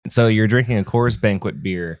So you're drinking a Coors Banquet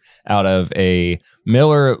beer out of a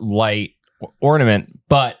Miller Lite ornament,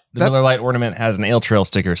 but the Miller Lite ornament has an Ale Trail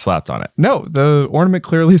sticker slapped on it. No, the ornament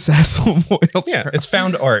clearly says some oil. Yeah, it's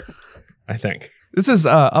found art, I think. This is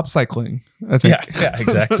upcycling, I think. Yeah,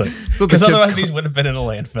 exactly. Because otherwise these would have been in a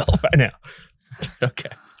landfill by now. Okay.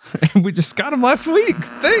 And we just got them last week.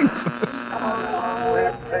 Thanks.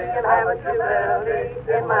 We're singing Hamilton melody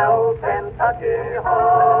in my old Kentucky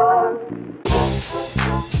home.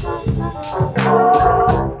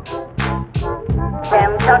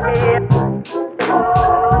 Kentucky.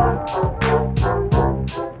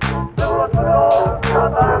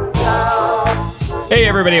 Hey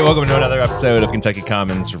everybody, welcome to another episode of Kentucky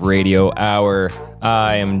Commons Radio Hour.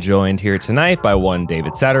 I am joined here tonight by one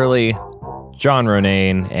David Satterley, John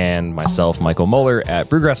Ronayne, and myself, Michael Moeller, at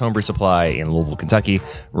Brewgrass Homebrew Supply in Louisville, Kentucky.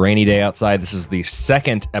 Rainy day outside. This is the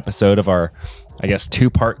second episode of our, I guess,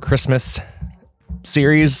 two-part Christmas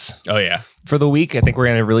series. Oh, yeah. For the week. I think we're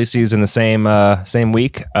going to release these in the same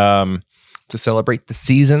week to celebrate the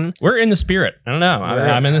season. We're in the spirit. I don't know.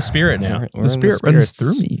 I'm in the spirit now. The spirit runs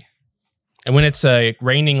through me. And when it's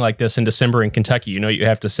raining like this in December in Kentucky, you know what you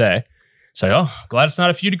have to say. Say, oh, glad it's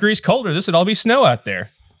not a few degrees colder. This would all be snow out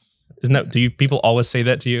there. Isn't that? Do you people always say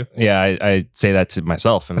that to you? Yeah, I say that to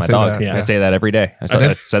myself and my dog. That, yeah. I say that every day. I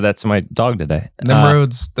said that to my dog today.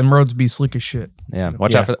 Them roads be slick as shit. Yeah,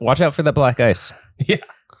 watch out for that black ice. Yeah,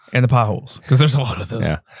 and the potholes, because there's a lot of those.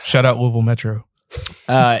 Yeah. Shout out Louisville Metro.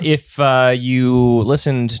 If you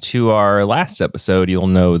listened to our last episode, you'll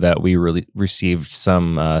know that we received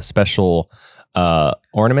some special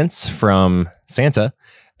ornaments from Santa.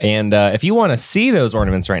 And if you want to see those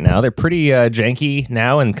ornaments right now, they're pretty janky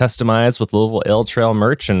now and customized with Louisville Ale Trail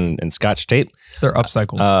merch and Scotch tape. They're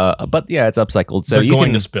upcycled. But yeah, it's upcycled. So they're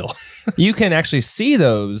going to spill. You can actually see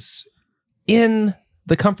those in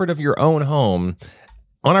the comfort of your own home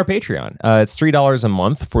on our Patreon. It's $3 a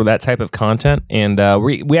month for that type of content. And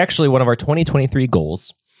we actually, one of our 2023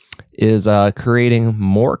 goals is creating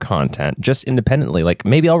more content just independently. Like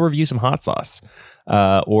maybe I'll review some hot sauce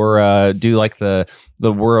or do like the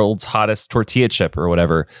world's hottest tortilla chip or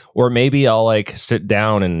whatever. Or maybe I'll like sit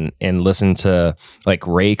down and listen to like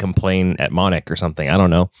Ray complain at Monic or something. I don't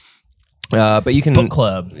know. But you can book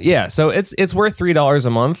club. Yeah. So it's worth $3 a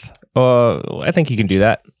month. I think you can do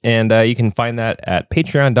that. And you can find that at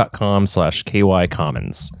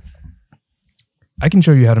patreon.com/KYCommons. I can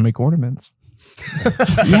show you how to make ornaments.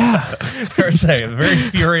 Yeah. They were saying a very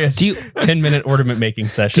furious 10-minute ornament making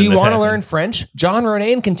session. Do you want to learn French? John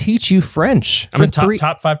Ronayne can teach you French. I'm a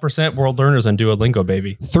top 5% world learners on Duolingo,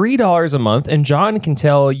 baby. $3 a month, and John can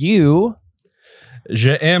tell you.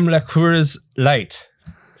 J'aime la Coors Light.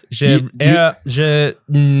 Je billet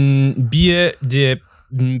de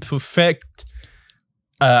perfect.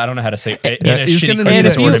 I don't know how to say it. He's going to need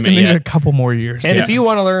a couple more years. And if you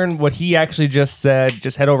want to learn what he actually just said,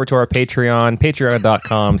 just head over to our Patreon,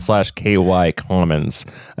 patreon.com/KYCommons.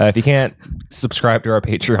 If you can't subscribe to our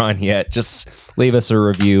Patreon yet, just leave us a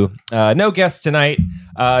review. No guests tonight,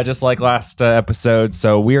 just like last episode.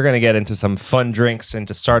 So we're going to get into some fun drinks. And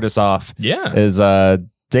to start us off, is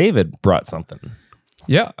David brought something.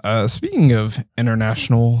 Yeah. Speaking of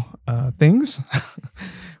international things,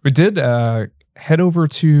 we did head over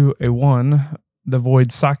to the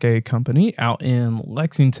Void Sake Company out in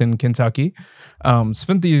Lexington, Kentucky.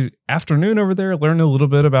 Spent the afternoon over there, learned a little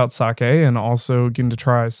bit about sake, and also getting to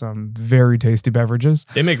try some very tasty beverages.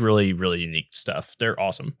 They make really, really unique stuff. They're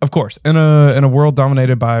awesome. Of course, in a world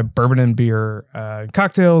dominated by bourbon and beer,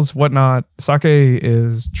 cocktails, whatnot, sake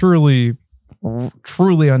is truly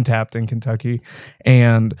untapped in Kentucky,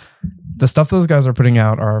 and the stuff those guys are putting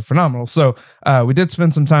out are phenomenal. So we did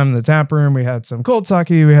spend some time in the tap room. We had some cold sake,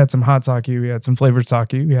 we had some hot sake, we had some flavored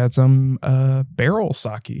sake, we had some barrel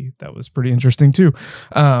sake. That was pretty interesting too.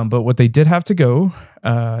 But what they did have to go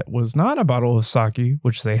was not a bottle of sake,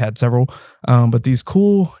 which they had several, but these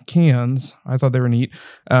cool cans. I thought they were neat.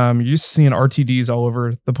 You're used to seeing RTDs all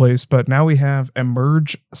over the place, but now we have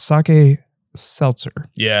Emerge Sake Seltzer.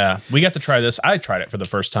 Yeah, we got to try this. I tried it for the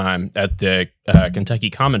first time at the Kentucky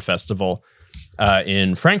Common Festival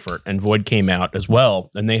in Frankfurt, and Void came out as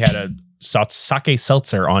well, and they had a sake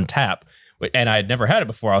seltzer on tap, and I had never had it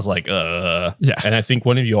before. I was like, yeah. And I think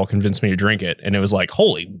one of you all convinced me to drink it, and it was like,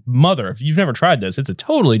 holy mother, if you've never tried this, it's a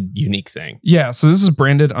totally unique thing. Yeah, so this is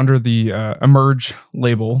branded under the Emerge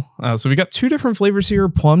label. So we got two different flavors here,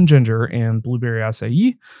 plum ginger and blueberry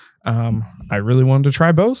acai. I really wanted to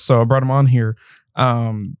try both, so I brought them on here.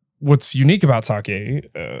 What's unique about sake,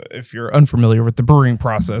 if you're unfamiliar with the brewing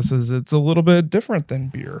process, is it's a little bit different than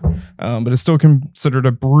beer, but it's still considered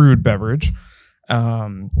a brewed beverage.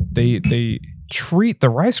 They treat the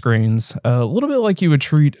rice grains a little bit like you would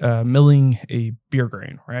treat milling a beer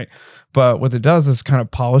grain, right? But what it does is kind of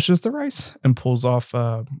polishes the rice and pulls off,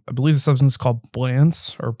 I believe the substance is called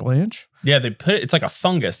blanch. Yeah, they put it's like a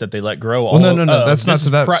fungus that they let grow. Well, no, that's not to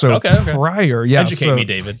that. Prior, yeah. Educate me,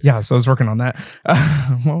 David. Yeah, so I was working on that.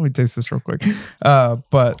 Why don't we taste this real quick?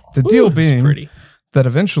 But the deal It's being pretty. that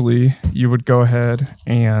eventually you would go ahead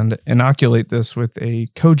and inoculate this with a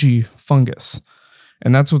koji fungus.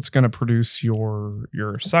 And that's what's going to produce your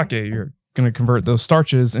sake. You're going to convert those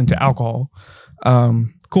starches into alcohol.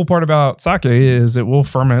 Cool part about sake is it will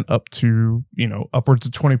ferment up to, upwards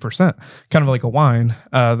of 20%, kind of like a wine.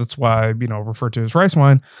 That's why, referred to as rice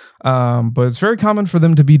wine. But it's very common for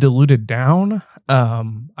them to be diluted down.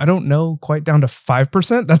 I don't know, quite down to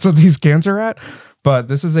 5%. That's what these cans are at. But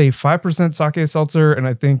this is a 5% sake seltzer. And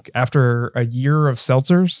I think after a year of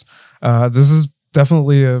seltzers, this is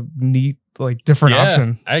definitely a neat, different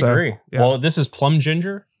option. I agree. Yeah. Well, this is plum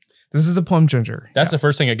ginger. This is a plum ginger. That's the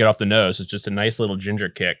first thing I get off the nose. It's just a nice little ginger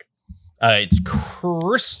kick. It's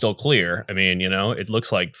crystal clear. I mean, it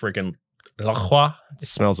looks like freaking La Croix. It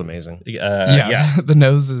smells amazing. Yeah. The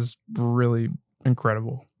nose is really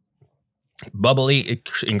incredible. Bubbly,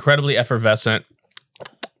 incredibly effervescent.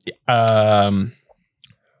 Man,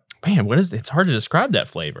 what is it? It's hard to describe that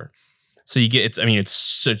flavor. So you get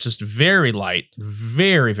it's just very light,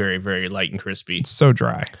 very, very, very light and crispy. It's so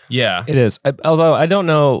dry. Yeah. It is. Although I don't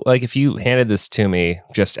know, if you handed this to me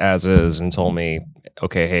just as is and told me,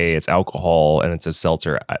 okay, hey, it's alcohol and it's a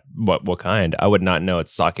seltzer, what kind? I would not know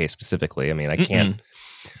it's sake specifically. I mean, I can't.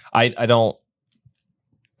 I don't.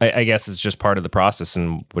 I guess it's just part of the process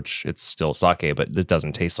in which it's still sake, but it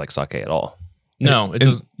doesn't taste like sake at all. No, it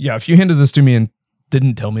does. Yeah, if you handed this to me and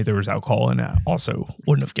didn't tell me there was alcohol in it, I also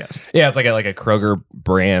wouldn't have guessed. Yeah, it's like a Kroger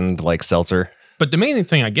brand seltzer. But the main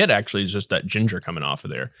thing I get actually is just that ginger coming off of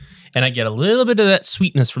there. And I get a little bit of that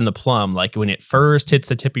sweetness from the plum, like when it first hits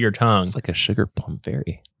the tip of your tongue. It's like a sugar plum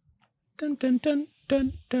fairy. Dun, dun, dun,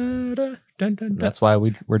 dun, dun, dun, dun, dun. That's why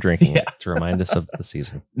we're drinking it, to remind us of the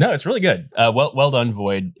season. No, it's really good. Well done,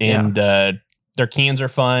 Void. And their cans are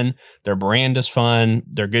fun. Their brand is fun.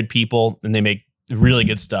 They're good people, and they make really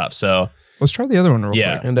good stuff. So let's try the other one real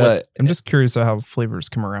Yeah. quick. And I'm just curious how flavors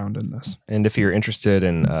come around in this. and if you're interested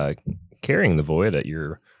in carrying the Void at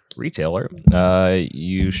your retailer,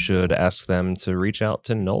 you should ask them to reach out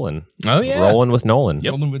to Nolan. Oh, yeah. Rolling with Nolan.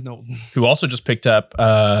 Yep. Golden with Nolan. who also just picked up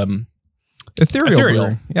Ethereal.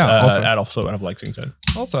 Brewing. Yeah, also out of Lexington.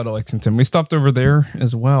 also out of Lexington. We stopped over there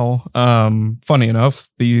as well. Funny enough,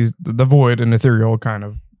 the Void and Ethereal kind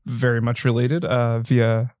of very much related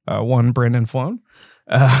via one Brandon Flown.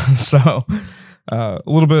 So a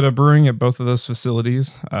little bit of brewing at both of those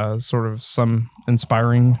facilities. Sort of some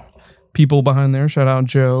inspiring people behind there. Shout out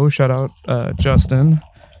Joe. Shout out Justin,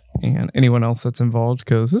 and anyone else that's involved,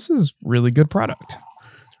 because this is really good product.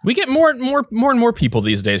 We get more and more people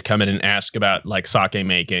these days come in and ask about sake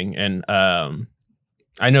making, and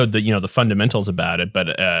I know the fundamentals about it,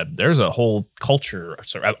 but there's a whole culture.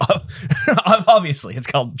 Sorry, obviously it's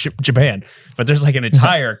called Japan, but there's an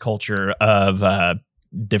entire culture of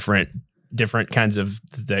different kinds of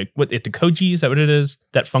the koji. Is that what it is?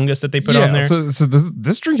 That fungus that they put on there. So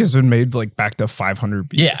this drink has been made back to 500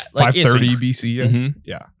 BC. Yeah, 530 BC. Mhm.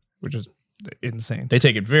 Yeah, which is insane. They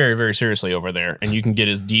take it very, very seriously over there, and you can get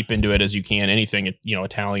as deep into it as you can. Anything,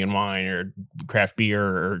 Italian wine or craft beer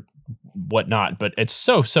or whatnot. But it's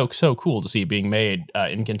so cool to see it being made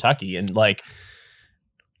in Kentucky. And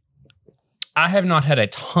I have not had a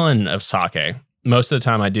ton of sake. Most of the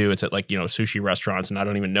time I do, it's at sushi restaurants, and I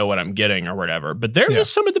don't even know what I'm getting or whatever. But they're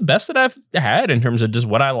just some of the best that I've had in terms of just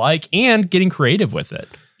what I like and getting creative with it.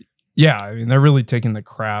 Yeah, I mean, they're really taking the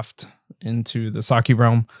craft into the sake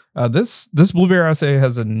realm. This blueberry acai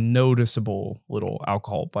has a noticeable little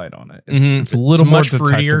alcohol bite on it. It's a little more much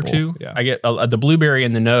fruitier detectable. too. Yeah. I get the blueberry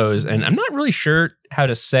in the nose, and I'm not really sure how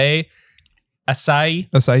to say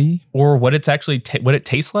acai or what it's actually what it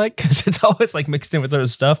tastes like, because it's always mixed in with other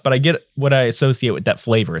stuff. But I get what I associate with that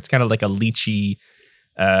flavor. It's kind of like a lychee,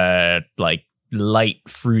 light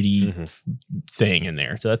fruity thing in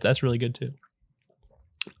there. So that's really good too.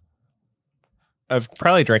 I've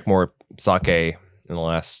probably drank more sake in the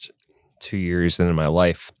last 2 years than in my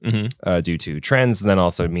life due to trends, and then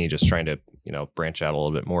also me just trying to branch out a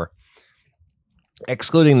little bit more.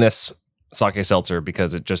 Excluding this sake seltzer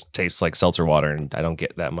because it just tastes like seltzer water and I don't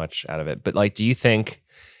get that much out of it. But do you think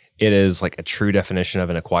it is a true definition of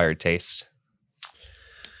an acquired taste?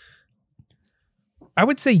 I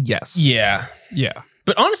would say yes. Yeah. Yeah.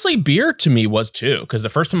 But honestly, beer to me was too, because the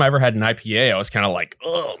first time I ever had an IPA, I was kind of like,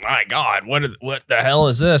 oh my God, what the hell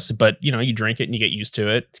is this? But you drink it and you get used to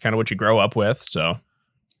it. It's kind of what you grow up with. So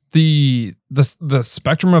The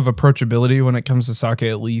spectrum of approachability when it comes to sake,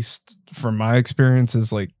 at least from my experience,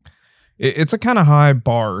 is like it's a kind of high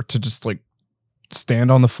bar to just like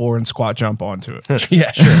stand on the floor and squat jump onto it.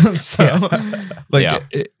 yeah, sure. So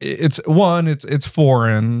it's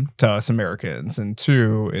foreign to us Americans, and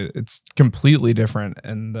two, it's completely different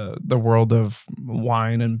in the world of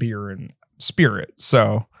wine and beer and spirit.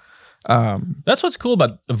 So That's what's cool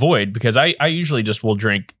about Void, because I usually just will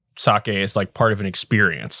drink sake as like part of an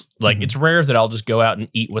experience. Like it's rare that I'll just go out and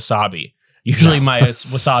eat wasabi. Usually my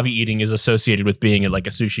wasabi eating is associated with being at like a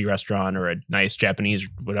sushi restaurant or a nice Japanese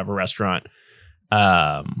whatever restaurant.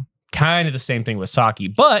 Kind of the same thing with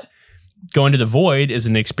sake, but going to the Void is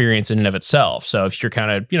an experience in and of itself. So if you're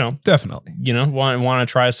kind of, definitely, want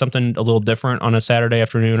to try something a little different on a Saturday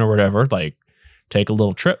afternoon or whatever, like take a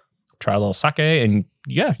little trip, try a little sake, and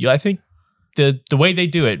I think the way they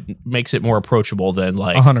do it makes it more approachable than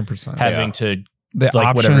like 100% having to the like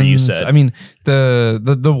options, whatever you said. I mean,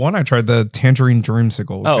 the one I tried, the tangerine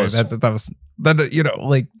dreamsicle. Oh,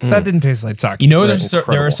 that didn't taste like sake.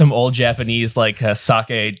 There are some old Japanese like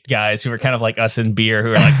sake guys who are kind of like us in beer,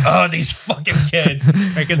 who are like, oh, these fucking kids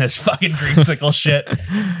making this fucking dreamsicle shit.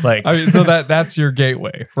 Like, I mean, so that's your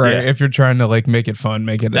gateway, right? Yeah. If you're trying to like make it fun,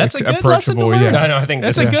 make it That's a good lesson to approachable. learn. No, I think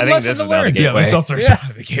That's this a is, good I think lesson this to is now the learn. gateway. Yeah, the seltzer's Yeah.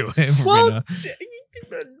 the gateway. well,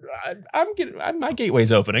 my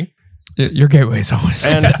gateway's opening. Your gateway's always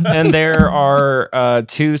and there are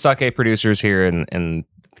 2 sake producers here in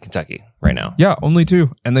Kentucky right now. yeah, only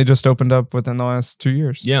 2, and they just opened up within the last 2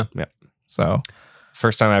 years. Yeah. So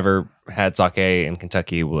First time I ever had sake in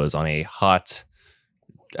Kentucky was on a hot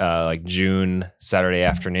like June Saturday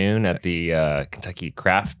afternoon at the Kentucky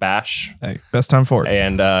Craft Bash. hey, best time for it.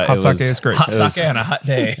 And Hot sake is great. Hot It was- sake on a hot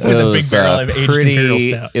day It with a big was, barrel of aged imperial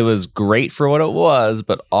stout. It was great for what it was,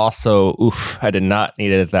 but also, I did not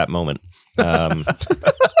need it at that moment.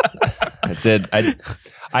 It did.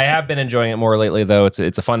 I have been enjoying it more lately, though. It's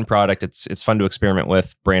a fun product. It's fun to experiment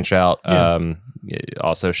with, branch out. Yeah.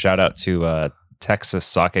 Also, shout out to Texas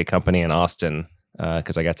Sake Company in Austin,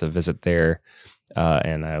 because I got to visit there,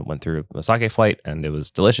 and I went through a sake flight, and it was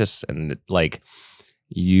delicious. And there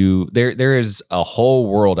is a whole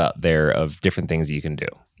world out there of different things you can do.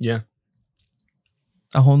 Yeah.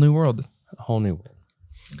 A whole new world. A whole new world.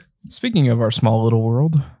 Speaking of our small little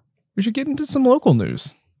world, we should get into some local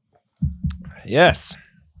news. Yes.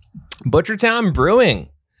 Butchertown Brewing,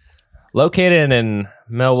 located in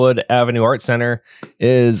Melwood Avenue Art Center,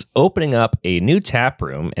 is opening up a new tap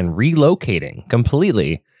room and relocating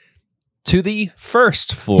completely to the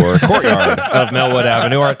first floor courtyard of Melwood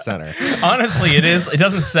Avenue Art Center. Honestly, it is. It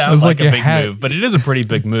doesn't sound It's like like a you big had- move, but it is a pretty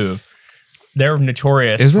big move. They're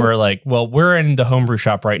notorious Is it? for like, well, we're in the homebrew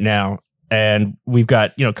shop right now, and we've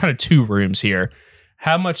got, kind of 2 rooms here.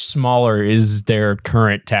 How much smaller is their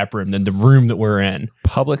current tap room than the room that we're in?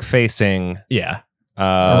 Public facing. Yeah.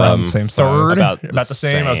 Around the same size. About About the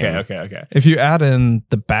same? Okay. If you add in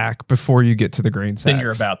the back before you get to the grain sacks, Then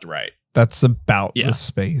you're about right. that's about Yeah. the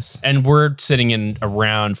space. And we're sitting in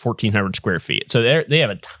around 1,400 square feet. So they have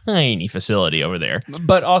a tiny facility over there.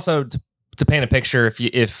 But also to paint a picture,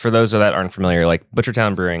 if for those that aren't familiar, like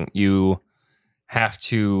Butchertown Brewing, you have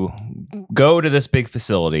to go to this big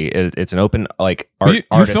facility. It's an open like You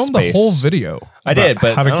artist filmed space. the whole video. I did, about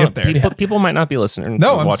but how to I don't get know, there. People might not be listening.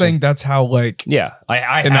 No, or I'm watching. saying that's how like Yeah,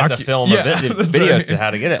 I had to film a that's video right. to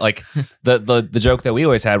how to get it. Like the joke that we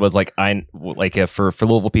always had was like for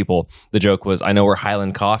Louisville people, the joke was I know where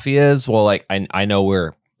Highland Coffee is. Well, like I know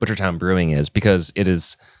where Butchertown Brewing is because it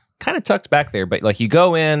is kind of tucked back there. But like you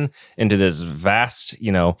go into this vast,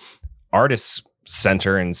 artists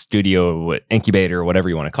center and studio incubator or whatever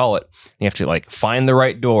you want to call it. You have to like find the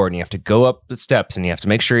right door and you have to go up the steps and you have to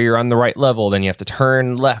make sure you're on the right level. Then you have to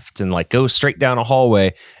turn left and like go straight down a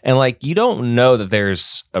hallway. And like you don't know that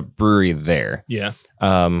there's a brewery there. Yeah.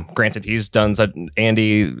 Granted,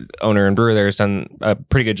 Andy, owner and brewer there, has done a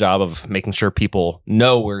pretty good job of making sure people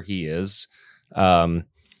know where he is.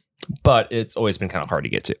 But it's always been kind of hard to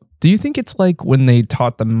get to. Do you think it's like when they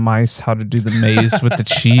taught the mice how to do the maze with the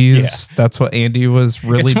cheese? That's what Andy was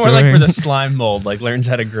really It's more doing. like where the slime mold like learns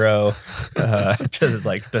how to grow to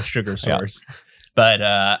like the sugar source. But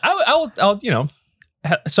I'll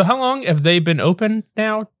so how long have they been open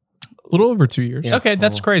now? a little over 2 years. Yeah. Okay,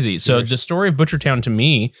 that's crazy. So years. the story of Butchertown to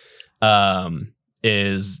me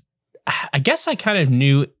is I guess I kind of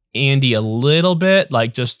knew Andy a little bit,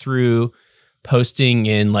 like just through posting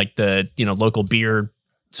in like the local beer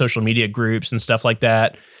social media groups and stuff like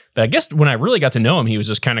that. But I guess when I really got to know him, he was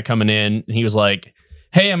just kind of coming in and he was like,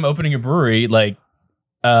 "Hey, I'm opening a brewery. Like,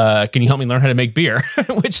 can you help me learn how to make beer?"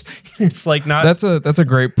 Which it's like not. That's a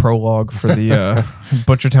great prologue for the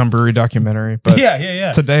Butchertown Brewery documentary. But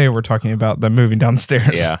yeah. today we're talking about them moving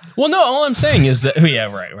downstairs. Yeah. Well, no, all I'm saying is that,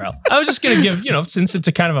 yeah, right. Well, I was just going to give, since it's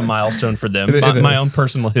a kind of a milestone for them, It my is. own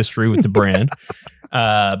personal history with the brand.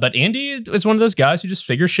 But Andy is one of those guys who just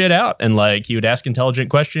figures shit out. And like, he would ask intelligent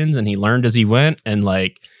questions and he learned as he went. And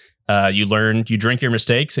like, you drink your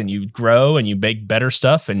mistakes and you grow and you make better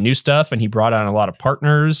stuff and new stuff. And he brought on a lot of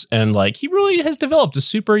partners and like, he really has developed a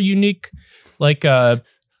super unique, like, type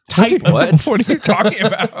of What? What are you talking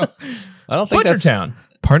about? I don't think that's. Butchertown.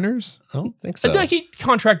 Partners? I don't think so. He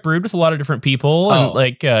contract brewed with a lot of different people and Oh.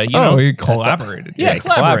 like, He collaborated. Yeah, he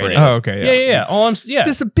collaborated. Oh, okay. Yeah. All I'm yeah.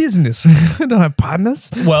 This is a business. I don't have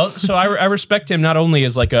partners. Well, so I respect him not only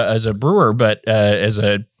as like as a brewer, but as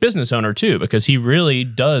a business owner too, because he really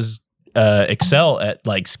does excel at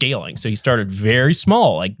like scaling. So he started very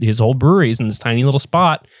small, like his whole brewery's in this tiny little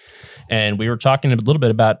spot. And we were talking a little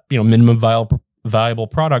bit about minimum viable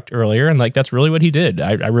product earlier, and like that's really what he did.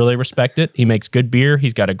 I really respect it. He makes good beer.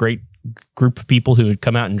 He's got a great group of people who would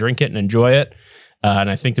come out and drink it and enjoy it. And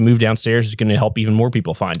I think the move downstairs is going to help even more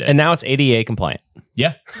people find it. And now it's ADA compliant.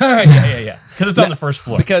 yeah, yeah. Because it's on the first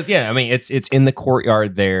floor. Because I mean it's in the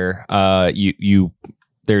courtyard there.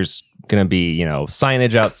 There's gonna be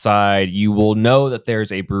signage outside. You will know that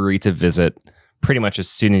there's a brewery to visit pretty much as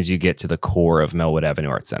soon as you get to the core of Melwood Avenue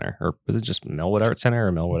Art Center. Or is it just Melwood Art Center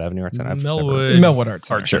or Melwood Avenue Art Center? Melwood Art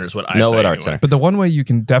Center. Art Center is what I Melwood say Art anyway. Center. But the one way you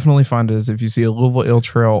can definitely find it is if you see a Louisville Ale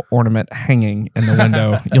Trail ornament hanging in the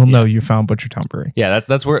window, you'll know you found Butchertown Brewery. Yeah,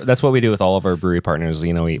 that's what we do with all of our brewery partners.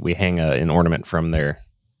 We hang an ornament from their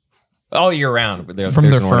all year round. From there's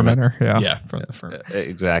their an ornament. fermenter. Yeah. From the fermenter.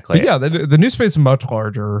 Exactly. But yeah, the new space is much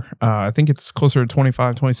larger. I think it's closer to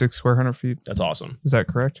 25, 26 square hundred feet. That's awesome. Is that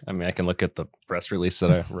correct? I mean, I can look at the press release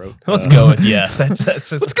that I wrote. Let's go with yes. That's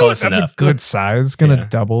close That's enough. a good size. It's going to Yeah.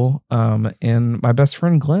 double. And my best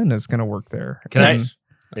friend Glenn is going to work there. Can I? And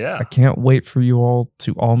Yeah. I can't wait for you all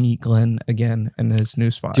to all meet Glenn again in his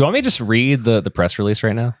new spot. Do you want me to just read the press release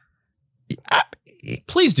right now?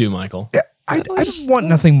 Please do, Michael. I want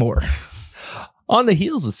nothing more. On the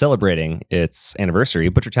heels of celebrating its anniversary,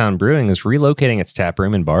 Butchertown Brewing is relocating its tap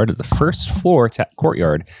room and bar to the first floor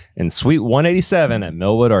courtyard in Suite 187 at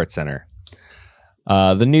Millwood Art Center.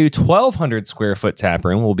 The new 1,200 square foot tap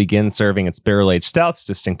room will begin serving its barrel-aged stouts,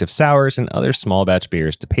 distinctive sours, and other small batch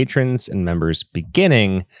beers to patrons and members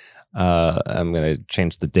beginning. I'm going to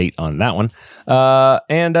change the date on that one.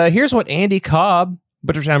 And here's what Andy Cobb,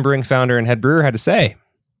 Butchertown Brewing founder and head brewer, had to say.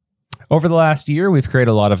 Over the last year, we've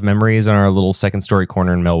created a lot of memories on our little second story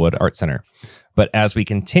corner in Millwood Art Center. But as we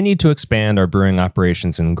continued to expand our brewing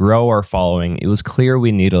operations and grow our following, it was clear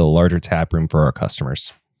we needed a larger tap room for our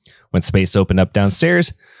customers. When space opened up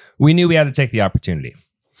downstairs, we knew we had to take the opportunity.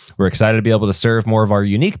 We're excited to be able to serve more of our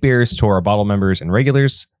unique beers to our bottle members and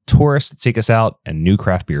regulars, tourists that seek us out, and new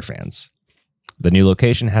craft beer fans. The new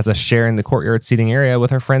location has us sharing the courtyard seating area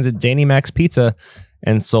with our friends at Danny Mac's Pizza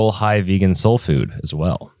and Soul High Vegan Soul Food as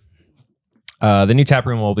well. The new tap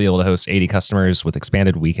room will be able to host 80 customers with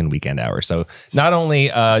expanded week and weekend hours. So not only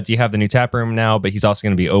do you have the new tap room now, but he's also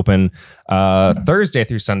going to be open Thursday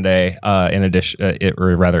through Sunday in addition,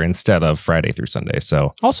 or rather instead of Friday through Sunday.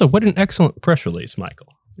 So Also, what an excellent press release,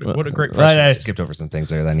 Michael. What a great press I release. skipped over some things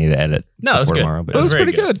there that I need to edit. No, that's before good. tomorrow, but That was very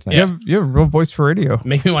pretty good. good. Yeah. You have a real voice for radio.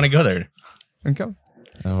 Make me want to go there. Okay.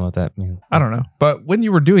 I don't know what that means. I don't know. But when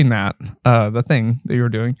you were doing that, the thing that you were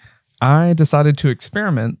doing, I decided to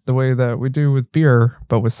experiment the way that we do with beer,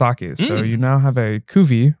 but with sake. So you now have a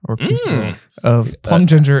cuvee or cuvee of plum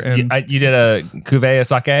ginger and You did a cuvee, a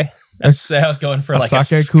sake? I was going for a like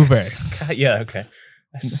sake cuvee. Yeah, okay.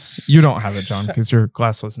 You don't have it, John, because your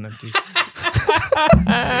glass wasn't empty.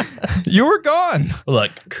 You were gone.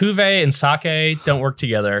 Look, cuvee and sake don't work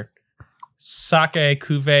together. Sake,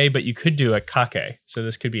 cuvee, but you could do a kake. So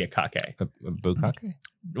this could be a kake. A bukake?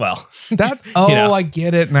 Well, That know. I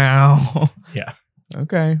get it now. yeah.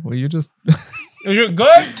 Okay. Well, you just Is it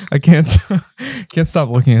good? I can't stop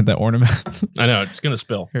looking at that ornament. I know it's gonna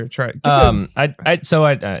spill. Here, try it. No,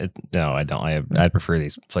 I don't. I prefer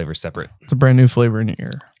these flavors separate. It's a brand new flavor in your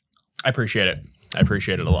ear. I appreciate it. I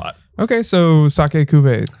appreciate it a lot. Okay, so sake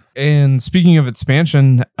cuvee. And speaking of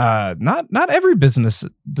expansion, not every business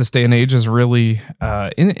this day and age is really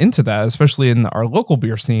into that, especially in our local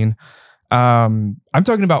beer scene. I'm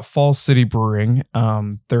talking about Falls City Brewing.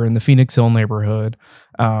 They're in the Phoenix Hill neighborhood.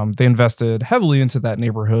 They invested heavily into that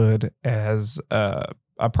neighborhood as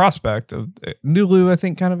a prospect of Nulu, I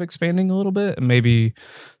think, kind of expanding a little bit, and maybe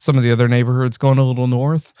some of the other neighborhoods going a little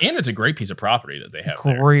north. And it's a great piece of property that they have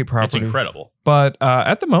there. Great property. It's incredible. But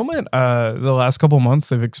at the moment, the last couple of months,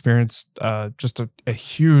 they've experienced just a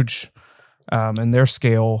huge, in their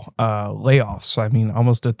scale, layoffs. I mean,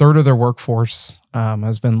 almost a third of their workforce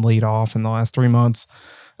has been laid off in the last 3 months.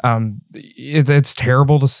 It's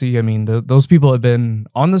terrible to see. I mean, those people have been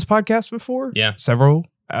on this podcast before. Yeah. Several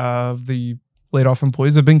of the laid off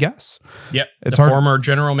employees have been guests. Yep. It's the hard- former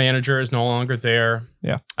general manager is no longer there.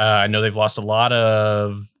 Yeah. I know they've lost a lot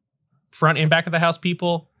of front and back of the house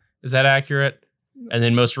people. Is that accurate? And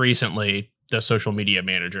then most recently, the social media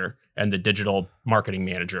manager and the digital marketing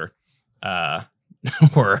manager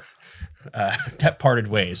were parted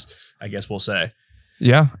ways, I guess we'll say.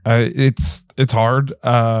 Yeah, it's hard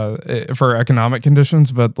for economic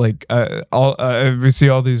conditions, but like we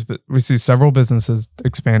see several businesses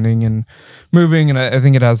expanding and moving, and I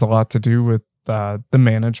think it has a lot to do with the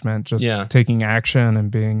management just taking action and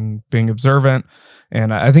being observant.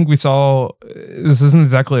 And I think we saw this isn't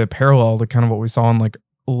exactly a parallel to kind of what we saw in like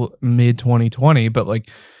mid 2020, but like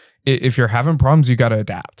if you're having problems, you got to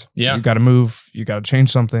adapt. Yeah. You got to move. You got to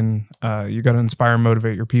change something. You got to inspire and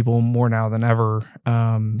motivate your people more now than ever.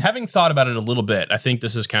 Having thought about it a little bit, I think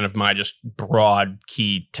this is kind of my just broad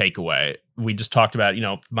key takeaway. We just talked about,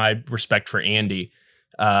 my respect for Andy,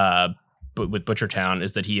 but with Butchertown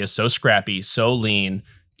is that he is so scrappy, so lean,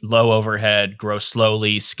 low overhead, grow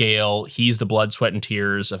slowly, scale. He's the blood, sweat, and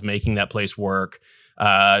tears of making that place work.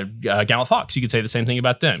 Gallant Fox, you could say the same thing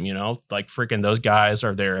about them, like freaking those guys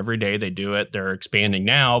are there every day. They do it. They're expanding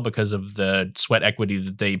now because of the sweat equity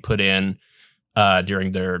that they put in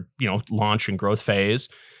during their, launch and growth phase.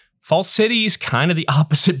 Fall City's kind of the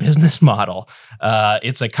opposite business model.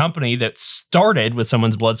 It's a company that started with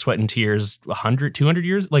someone's blood, sweat, and tears 100, 200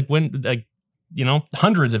 years,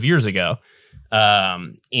 hundreds of years ago,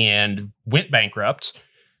 and went bankrupt.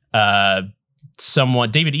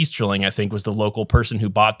 David Easterling, I think, was the local person who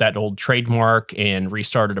bought that old trademark and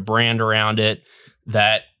restarted a brand around it.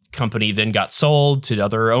 That company then got sold to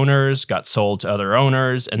other owners,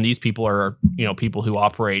 and these people are, people who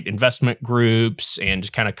operate investment groups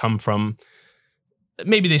and kind of come from,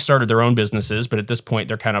 maybe they started their own businesses, but at this point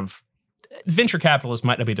they're kind of, venture capitalists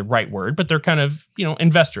might not be the right word, but they're kind of,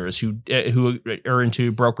 investors who are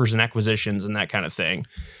into brokers and acquisitions and that kind of thing.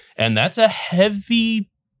 And that's a heavy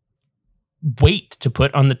weight to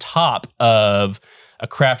put on the top of a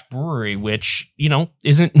craft brewery, which,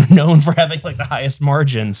 isn't known for having like the highest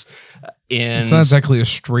margins. It's not exactly a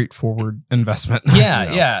straightforward investment.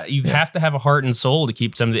 Yeah. You have to have a heart and soul to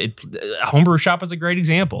keep some of it. A homebrew shop is a great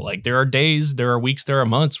example. Like there are days, there are weeks, there are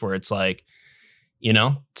months where it's like,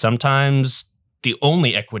 sometimes the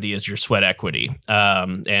only equity is your sweat equity.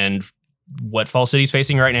 And what Fall City's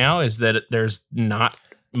facing right now is that there's not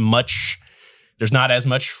as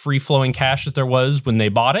much free-flowing cash as there was when they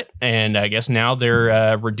bought it. And I guess now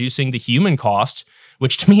they're reducing the human cost,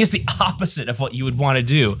 which to me is the opposite of what you would want to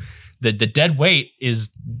do. The dead weight is,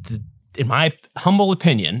 in my humble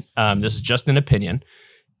opinion, this is just an opinion,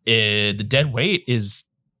 the dead weight is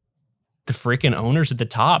the freaking owners at the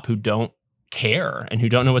top who don't care and who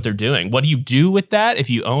don't know what they're doing. What do you do with that if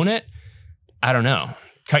you own it? I don't know.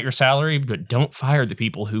 Cut your salary, but don't fire the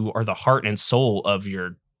people who are the heart and soul of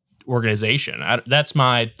your organization. That's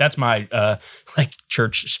my like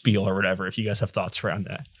church spiel or whatever. If you guys have thoughts around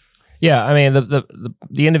that. Yeah, I mean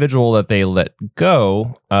the individual that they let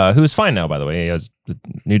go, who's fine now, by the way, he has a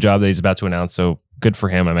new job that he's about to announce. So good for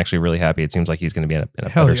him. I'm actually really happy. It seems like he's going to be in a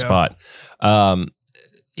better spot.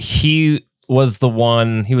 He was the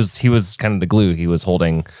one. He was kind of the glue. He was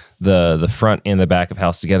holding the front and the back of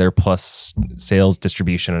house together, plus sales,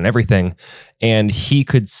 distribution, and everything. And he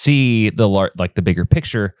could see the bigger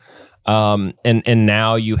picture. And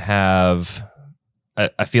now you have,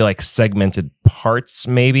 I feel like, segmented parts,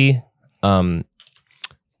 maybe,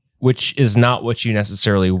 which is not what you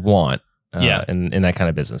necessarily want. In that kind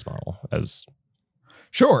of business model.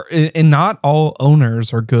 Sure. And not all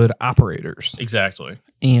owners are good operators. Exactly.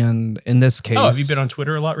 And in this case... Oh, have you been on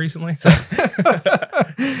Twitter a lot recently?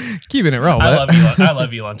 Keeping it relevant. I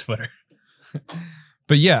love you on Twitter.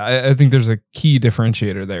 But yeah, I think there's a key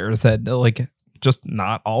differentiator there is that like just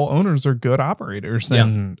not all owners are good operators. Yeah.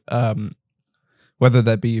 And whether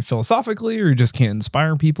that be philosophically or you just can't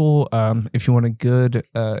inspire people. If you want a good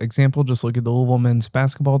example, just look at the Louisville men's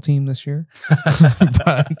basketball team this year.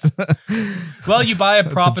 Well, you buy a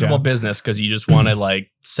profitable business because you just want to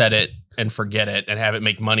like set it and forget it and have it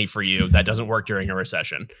make money for you. That doesn't work during a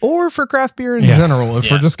recession. Or for craft beer in general,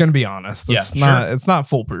 if we're just going to be honest. It's not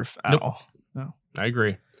foolproof at all. I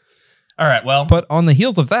agree. All right. Well, But on the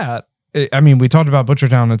heels of that, I mean, we talked about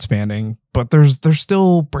Butchertown expanding, but there's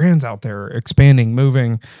still brands out there expanding,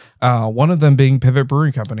 moving. One of them being Pivot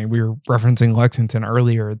Brewing Company. We were referencing Lexington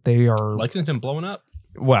earlier. They are Lexington blowing up.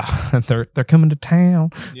 well, they're coming to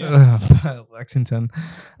town. Yeah. Lexington.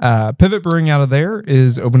 Pivot Brewing out of there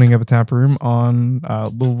is opening up a tap room on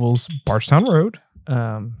Louisville's Bardstown Road.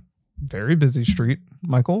 Very busy street.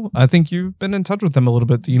 Michael, I think you've been in touch with them a little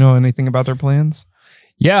bit. Do you know anything about their plans?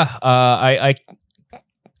 Yeah, I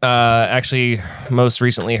actually most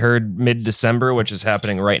recently heard mid-December, which is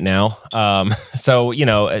happening right now. So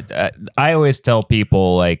I always tell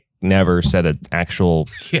people like never set an actual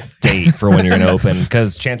Yeah. date for when you're going to open,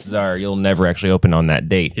 because chances are you'll never actually open on that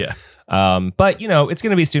date. Yeah. But it's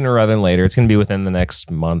going to be sooner rather than later. It's going to be within the next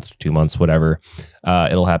month, 2 months, whatever.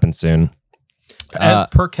 It'll happen soon. As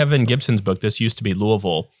per Kevin Gibson's book, this used to be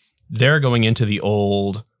Louisville. They're going into the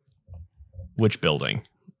old which building?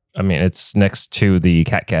 I mean, it's next to the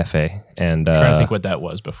Cat Cafe and I'm trying to think what that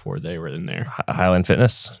was before they were in there. Highland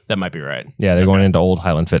Fitness. That might be right. Yeah, they're going into old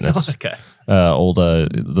Highland Fitness. Okay.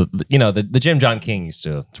 The gym John King used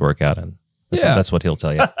to work out in. That's what he'll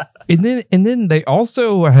tell you. And then they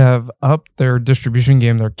also have upped their distribution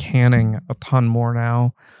game. They're canning a ton more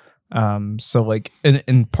now. So like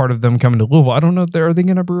in part of them coming to Louisville, I don't know. Are they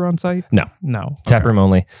going to brew on site? No. Tap room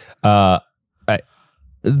only.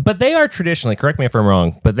 But they are traditionally, correct me if I'm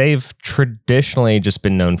wrong, but they've traditionally just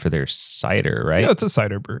been known for their cider, right? Yeah, it's a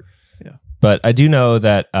cider brew. But I do know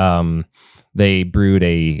that they brewed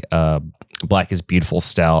a Black is Beautiful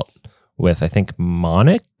stout with, I think,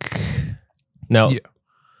 Monic. No, Yeah.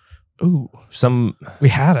 Ooh, we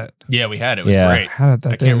had it. Yeah, we had it. It was Yeah. great. Had it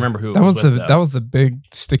that I day. can't remember who it that was was. with, The though. that was the big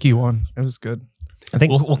sticky one. It was good. I think.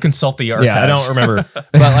 We'll consult the archives. Yeah, I don't remember,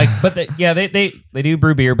 they do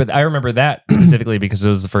brew beer, but I remember that specifically because it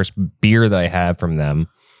was the first beer that I had from them.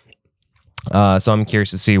 So I'm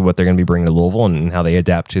curious to see what they're going to be bringing to Louisville and how they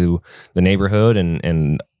adapt to the neighborhood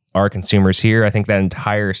and our consumers here. I think that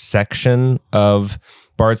entire section of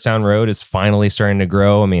Bardstown Road is finally starting to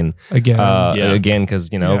grow. I mean, Again, because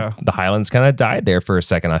Yeah. the Highlands kind of died there for a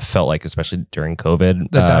second. I felt like, especially during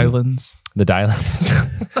COVID, the Dylands. the Dylands.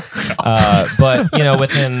 But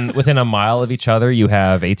within a mile of each other, you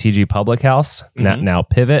have ATG Public House, now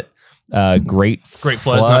Pivot, Great Great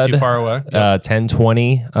Flood's not too far away.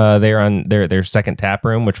 1020. They're on their second tap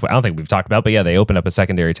room, which I don't think we've talked about, but yeah, they opened up a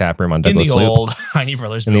secondary tap room on In Douglas the Loop. old Heine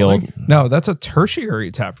Brothers In the building. old, No, that's a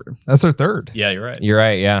tertiary tap room. That's their third. Yeah, you're right. you're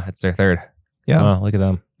right. Yeah, it's their third. Yeah. Wow, look at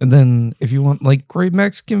them. And then if you want like great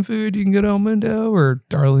Mexican food, you can go to El Mundo or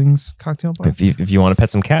Darling's Cocktail Bar. If you want to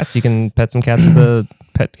pet some cats, you can pet some cats at the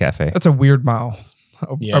pet cafe. That's a weird mile.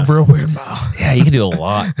 A Yeah. real weird mile. Yeah, you can do a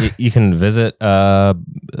lot. You can visit. There's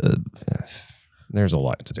a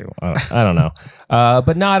lot to do. I don't know.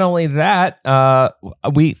 But not only that,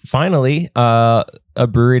 we finally a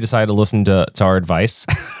brewery decided to listen to our advice,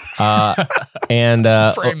 and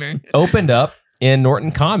Framing. opened up in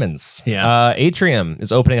Norton Commons. Yeah. Atrium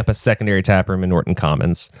is opening up a secondary tap room in Norton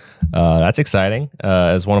Commons. That's exciting.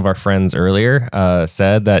 As one of our friends earlier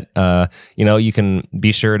said that, you can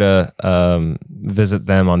be sure to visit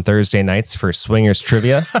them on Thursday nights for Swingers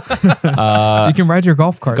Trivia. You can ride your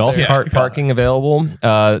golf cart. Golf there. cart parking available.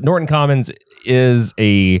 Norton Commons is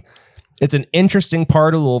it's an interesting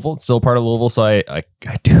part of Louisville. It's still part of Louisville, so I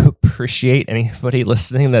do appreciate anybody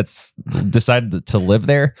listening that's decided to live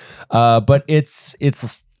there. But it's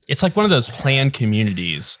It's like one of those planned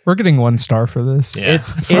communities. We're getting 1 star for this. Yeah.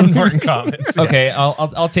 From Norton Commons. okay.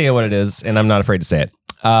 I'll tell you what it is, and I'm not afraid to say it.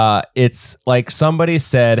 It's like somebody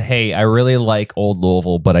said, "Hey, I really like Old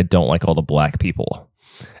Louisville, but I don't like all the black people."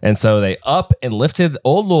 And so they up and lifted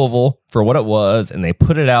Old Louisville for what it was, and they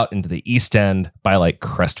put it out into the East End by like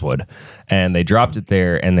Crestwood, and they dropped it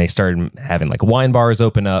there, and they started having like wine bars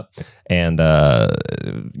open up, and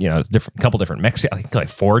it's couple different Mexican, I think like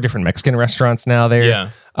 4 different Mexican restaurants now there. Yeah.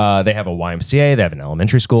 They have a YMCA, they have an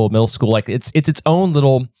elementary school, middle school, like it's its own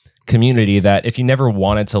little community that if you never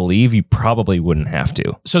wanted to leave, you probably wouldn't have to.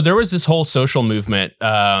 So there was this whole social movement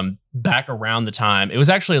back around the time. It was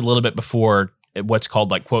actually a little bit before what's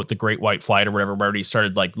called like, quote, the Great White Flight or whatever, where everybody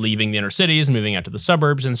started like leaving the inner cities and moving out to the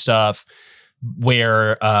suburbs and stuff,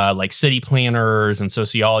 where like city planners and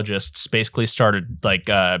sociologists basically started like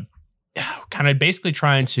kind of basically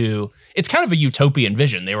trying to, it's kind of a utopian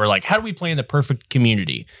vision. They were like, how do we plan the perfect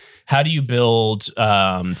community? How do you build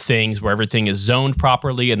things where everything is zoned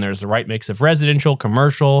properly and there's the right mix of residential,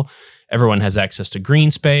 commercial, everyone has access to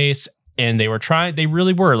green space? And they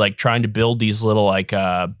really were like trying to build these little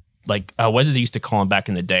what did they used to call them back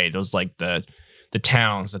in the day? Those like the the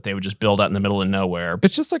towns that they would just build out in the middle of nowhere.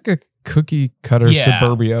 It's just like a cookie cutter Yeah.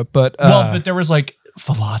 suburbia, but But there was like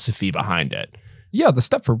philosophy behind it. yeah, the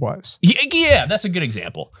Stepford Wives. Yeah, that's a good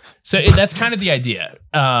example. So that's kind of the idea.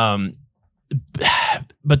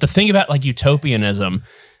 But the thing about like utopianism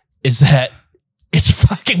is that it's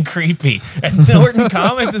fucking creepy. And Norton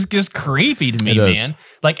Commons is just creepy to me, It is. man.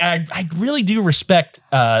 Like I really do respect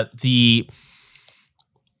the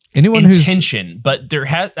Anyone who's intention, but there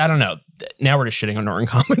has, I don't know. Now we're just shitting on Norton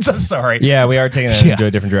Commons. I'm sorry. Yeah, we are taking it Yeah. into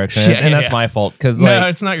a different direction, Yeah, and yeah, that's yeah. my fault because No, like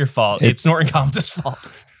it's not your fault. It's Norton Commons' fault.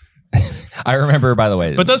 I remember, by the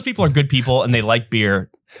way, But those people are good people and they like beer.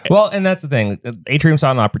 well, and that's the thing. Atrium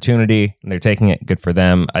saw an opportunity, and they're taking it. Good for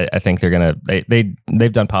them. I think they're gonna.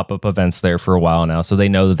 They've done pop up events there for a while now, so they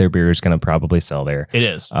know that their beer is gonna probably sell there. It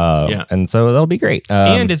is. Yeah, and so that'll be great.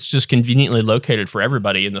 And it's just conveniently located for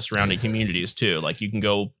everybody in the surrounding communities too. Like you can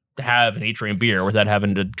go have an Atrium beer without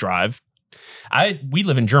having to drive. We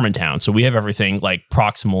live in Germantown, so we have everything like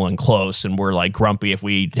proximal and close, and we're like grumpy if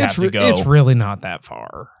we have to go. It's really not that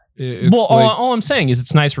far. It's well, like all I'm saying is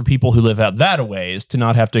it's nice for people who live out that a ways to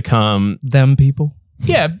not have to come. them people.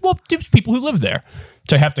 Yeah, well, there's people who live there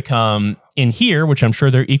to have to come in here, which I'm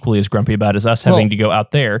sure they're equally as grumpy about as us having to go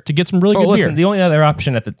out there to get some really good listen, beer. the only other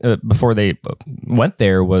option at the before they went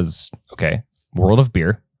there was World of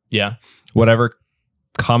Beer, Yeah, whatever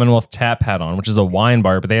Commonwealth Tap had on, which is a wine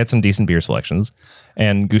bar, but they had some decent beer selections.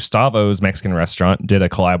 And Gustavo's Mexican restaurant did a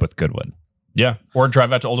collab with Goodwood. yeah. Or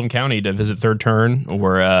drive out to Oldham County to visit Third Turn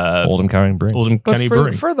or Oldham County Brewing. Oldham But County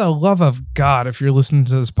Brewing. for the love of God, if you're listening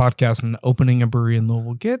to this podcast and opening a brewery in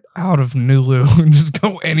Louisville, get out of Nulu and just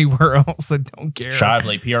go anywhere else. I don't care.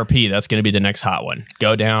 Shively, PRP, that's going to be the next hot one.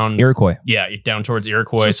 Go down, Iroquois. down towards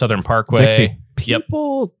Iroquois, Just Southern Parkway. Dixie. Yep.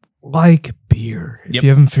 People like beer. If Yep. you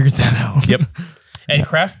haven't figured that out. Yep. And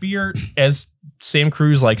craft beer, as Sam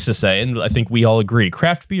Cruz likes to say, and I think we all agree,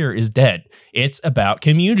 craft beer is dead. It's about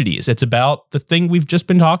communities. It's about the thing we've just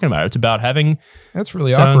been talking about. It's about having That's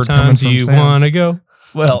really awkward coming sometimes from you Sam. want to go.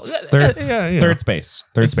 Well, Third- yeah. Third space.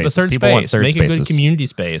 Third It's the space. third People want space. third Make a good spaces. community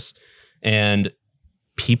space. And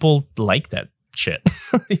people like that shit.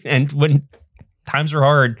 And when times are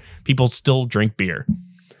hard, people still drink beer.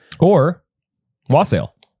 Or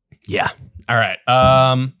wassail. Yeah. All right.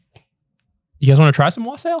 You guys want to try some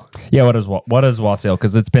wassail? Yeah, what is wassail?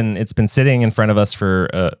 Because it's been sitting in front of us for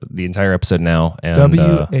the entire episode now. And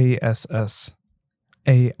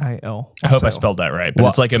WASSAIL. I hope I spelled that right, but Wa-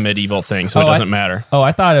 it's like a medieval thing, so Oh, it doesn't matter.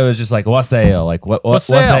 I thought it was just like wassail. Like what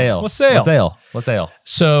Wassail. wassail.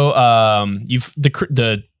 So you've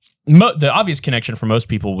the obvious connection for most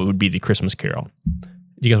people would be the Christmas Carol. Do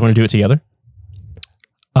you guys want to do it together?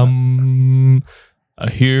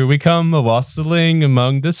 Here we come a wassailing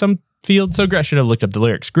among some field so grass. Should have looked up the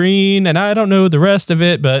lyrics. Green, and I don't know the rest of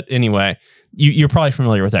it, but anyway, you're probably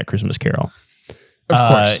familiar with that Christmas Carol. Of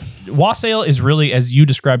course. Wassail is really, as you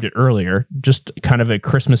described it earlier, just kind of a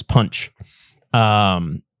Christmas punch.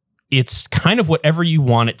 It's kind of whatever you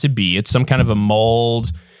want it to be. It's some kind of a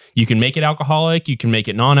mold. You can make it alcoholic. You can make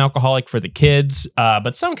it non-alcoholic for the kids,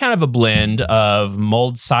 but some kind of a blend of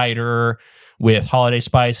mulled cider with holiday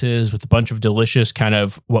spices, with a bunch of delicious kind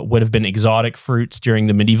of what would have been exotic fruits during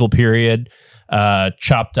the medieval period,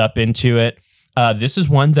 chopped up into it. This is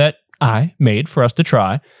one that I made for us to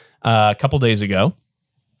try a couple days ago.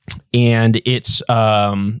 And it's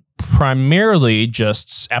primarily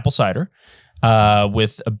just apple cider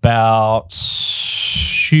with about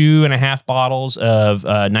 2.5 bottles of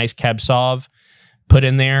nice Cab Sauv put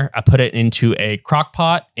in there. I put it into a crock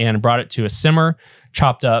pot and brought it to a simmer,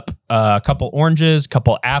 chopped up a couple oranges, a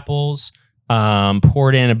couple apples,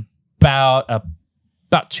 poured in about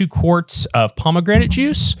 2 quarts of pomegranate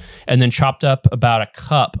juice, and then chopped up about a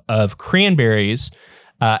cup of cranberries,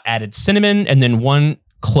 added cinnamon, and then 1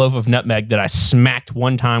 clove of nutmeg that I smacked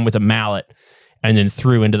one time with a mallet and then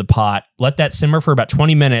threw into the pot. Let that simmer for about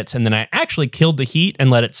 20 minutes, and then I actually killed the heat and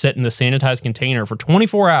let it sit in the sanitized container for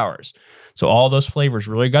 24 hours. So all those flavors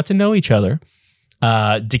really got to know each other.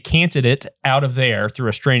 Decanted it out of there through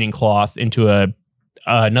a straining cloth into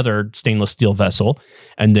another stainless steel vessel,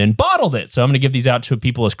 and then bottled it. So I'm going to give these out to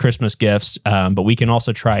people as Christmas gifts, but we can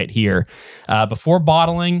also try it here. Before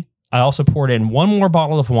bottling, I also poured in 1 more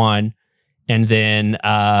bottle of wine, and then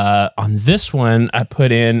on this one, I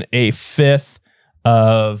put in a 5th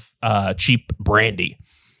of cheap brandy.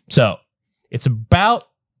 So it's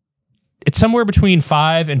somewhere between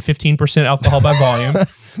 5 and 15% alcohol by volume.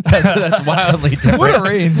 That's wildly different. What a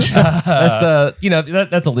range. That's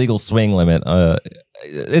that's a legal swing limit.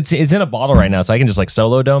 it's in a bottle right now, so I can just like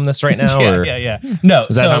solo dome this right now. or yeah. No,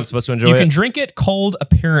 is that how I'm supposed to enjoy you it? can drink it cold,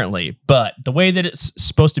 apparently, but the way that it's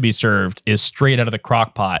supposed to be served is straight out of the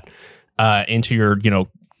crock pot into your,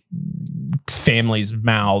 family's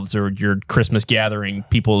mouths or your Christmas gathering,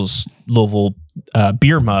 people's Louisville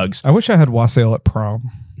beer mugs. I wish I had wassail at prom.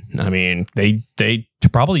 I mean, they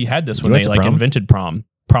probably had this when You they went to like prom? invented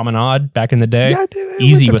promenade back in the day. Yeah, I did. I went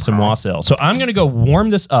Easy to with some prom. wassail. So I'm gonna go warm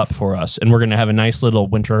this up for us, and we're gonna have a nice little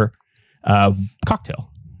winter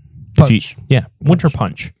cocktail. Punch. Winter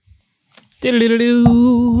punch.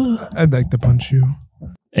 Diddle-diddle-doo. I'd like to punch you.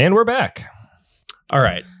 And we're back. All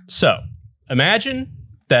right. So imagine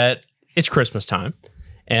that it's Christmas time,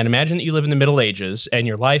 and imagine that you live in the Middle Ages and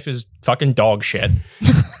your life is fucking dog shit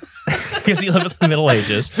because you live in the Middle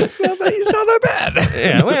Ages. He's not that bad.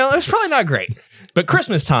 Yeah, well, it's probably not great. But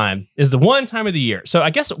Christmas time is the one time of the year. So I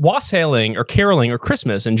guess wassailing or caroling or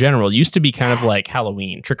Christmas in general used to be kind of like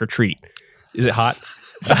Halloween, trick or treat. Is it hot?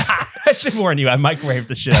 I should warn you, I microwaved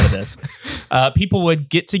the shit out of this. People would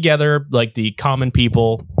get together, like the common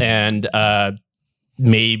people, and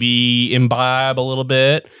maybe imbibe a little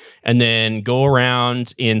bit, and then go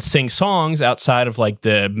around and sing songs outside of like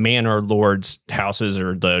the manor lords' houses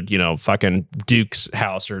or the fucking duke's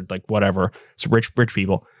house or like whatever. It's rich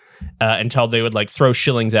people, until they would like throw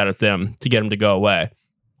shillings out at them to get them to go away.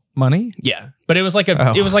 Money? Yeah, but it was like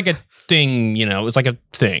Oh. it was like a thing. It was like a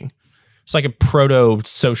thing. It's like a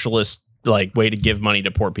proto-socialist like way to give money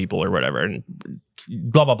to poor people or whatever, and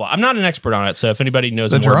blah blah blah. I'm not an expert on it, so if anybody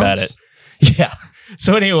knows The more about drums? it, yeah.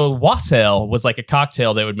 So anyway, wassail was like a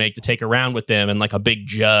cocktail they would make to take around with them in like a big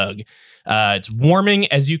jug. It's warming,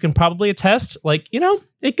 as you can probably attest. Like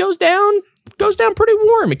it goes down pretty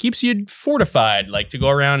warm. It keeps you fortified, like to go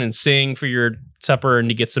around and sing for your supper and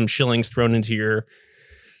to get some shillings thrown into your.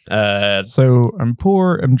 So I'm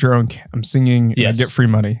poor, I'm drunk, I'm singing, and Yes. I get free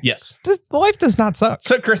money. Yes, Life does not suck. that's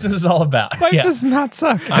what Christmas is all about. Life Yeah. does not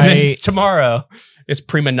suck. And then tomorrow it's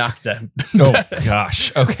prima nocta. Oh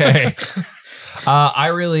gosh. Okay. I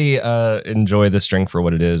really enjoy this drink for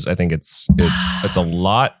what it is. I think it's a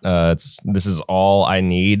lot. This is all I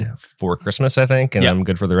need for Christmas, I think, and Yeah. I'm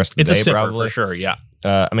good for the rest of the It's a day. sipper Probably. for sure. Yeah.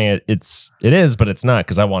 I mean, it is, but it's not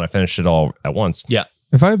because I want to finish it all at once.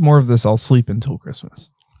 If I have more of this, I'll sleep until Christmas.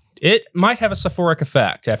 It might have a sulfuric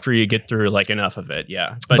effect after you get through like enough of it.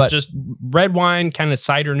 Yeah. But just red wine, kind of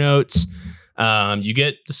cider notes. You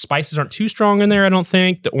get the spices aren't too strong in there, I don't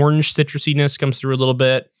think. The orange citrusiness comes through a little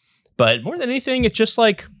bit. But more than anything, it just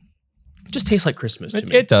tastes like Christmas to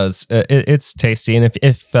me. It does. It's tasty, and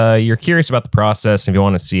if you're curious about the process, if you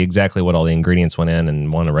want to see exactly what all the ingredients went in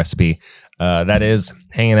and want a recipe, that is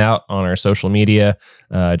hanging out on our social media.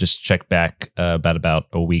 Just check back about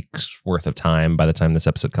a week's worth of time by the time this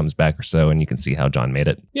episode comes back or so, and you can see how John made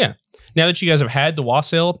it. Now that you guys have had the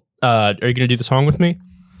wassail, are you going to do the song with me?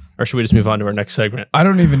 Or should we just move on to our next segment? I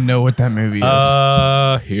don't even know what that movie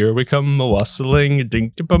is. Here we come a wassailing.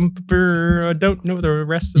 Ding da bum brr. I don't know the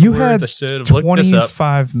rest of You the had words. I should have looked this up.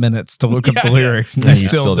 25 minutes to look up Yeah, the yeah. lyrics, and Yeah, you you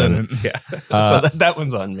still still didn't. didn't. Yeah. So that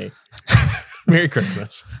one's on me. Merry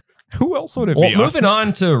Christmas. Who else would it Well, be? moving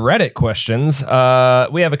on to Reddit questions,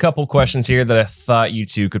 we have a couple questions here that I thought you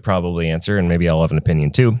two could probably answer, and maybe I'll have an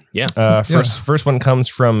opinion too. Yeah. First one comes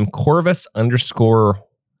from Corvus_Wolf.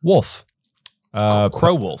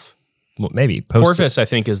 Crow wolf. Well, maybe Corvus, I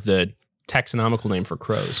think, is the taxonomical name for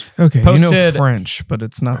crows. Okay, you posted- know French, but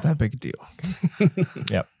it's not that big a deal.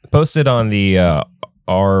 posted on the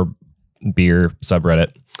our beer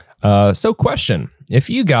subreddit. So question, if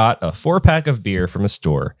you got a 4-pack of beer from a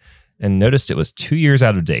store and noticed it was 2 years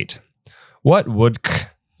out of date, what would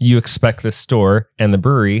you expect the store and the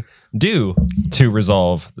brewery do to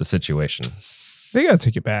resolve the situation? They gotta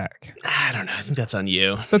take it back. I don't know. I think that's on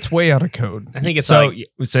you. That's way out of code. I think it's So like,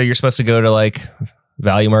 so you're supposed to go to like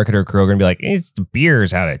Value Market or Kroger and be like, the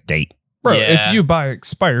beer's out of date. Bro, Yeah. if you buy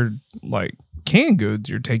expired like canned goods,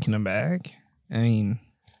 you're taking them back. I mean,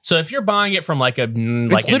 so if you're buying it from like a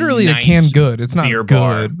it's literally nice a canned good. It's not beer good,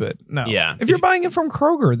 bar. but no. Yeah. If you're buying it from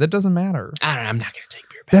Kroger, that doesn't matter. I don't know. I'm not going to take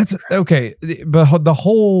beer back. That's okay. But the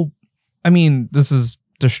whole, I mean, this is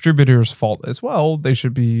distributors' fault as well. They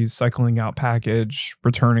should be cycling out package,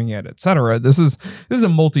 returning it, etc. This is a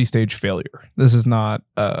multi-stage failure. This is not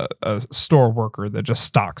a store worker that just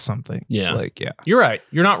stocks something. Yeah. Yeah. You're right.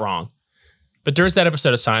 You're not wrong. But there's that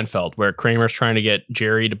episode of Seinfeld where Kramer's trying to get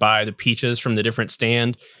Jerry to buy the peaches from the different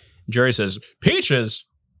stand. Jerry says, "Peaches?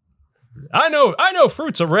 I know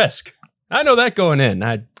fruit's a risk. I know that going in.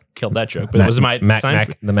 killed that joke. But it was my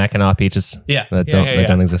sign. the Mackinac peaches. Yeah, that yeah.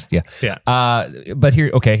 don't exist. Yeah, Yeah. But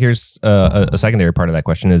here's a secondary part of that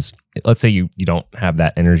question is, let's say you don't have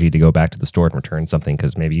that energy to go back to the store and return something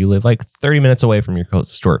because maybe you live like 30 minutes away from your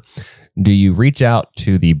closest store. Do you reach out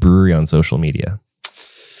to the brewery on social media?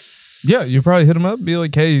 Yeah, you probably hit them up, be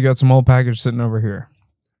like, "Hey, you got some old package sitting over here.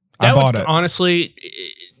 I bought it." Honestly,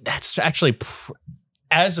 that's actually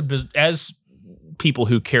as people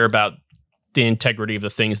who care about the integrity of the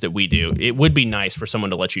things that we do, it would be nice for someone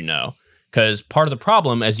to let you know. Because part of the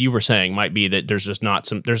problem, as you were saying, might be that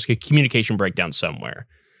there's a communication breakdown somewhere.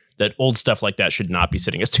 That old stuff like that should not be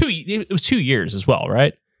sitting. It was 2 years as well,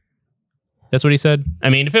 right? That's what he said. I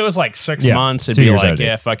mean, if it was like 6 months, it'd be like,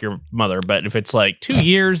 yeah, fuck your mother. But if it's like 2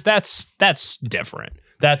 years, that's different.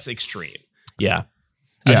 That's extreme. Yeah.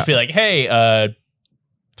 I just feel like, hey,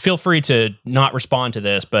 feel free to not respond to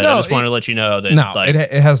this, but I just wanted to let you know that. No, like,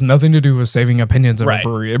 it has nothing to do with saving opinions of Right. a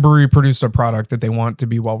brewery. A brewery produced a product that they want to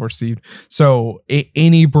be well received. So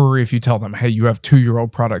any brewery, if you tell them, hey, you have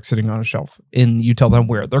 2-year-old product sitting on a shelf, and you tell them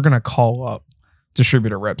where, they're going to call up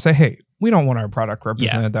distributor rep, say, hey, we don't want our product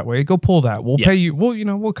represented that way. Go pull that. We'll pay you.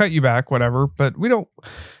 We'll cut you back, whatever. But we don't.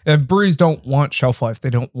 Breweries don't want shelf life.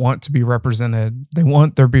 They don't want to be represented. They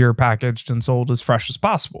want their beer packaged and sold as fresh as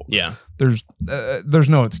possible. yeah. There's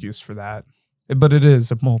no excuse for that. But it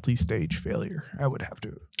is a multi-stage failure, I would have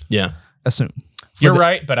to assume. You're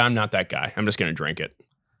right, but I'm not that guy. I'm just going to drink it.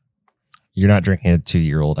 You're not drinking a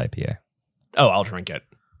 2-year-old IPA. Oh, I'll drink it.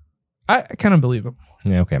 I kind of believe him.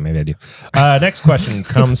 Yeah, okay, maybe I do. Next question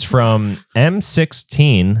comes from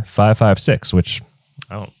M16556, which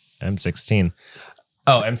M16.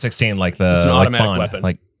 Oh, M16, like the It's an automatic Bond,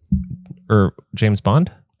 weapon. or James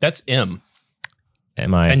Bond. That's M.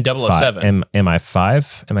 MI And 007.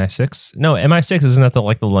 MI5, MI6. No, MI6 isn't that the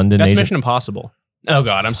London That's agent? Mission Impossible. Oh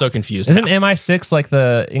God, I'm so confused. Isn't now. MI6 like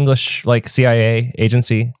the English CIA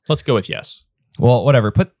agency? Let's go with yes. Well,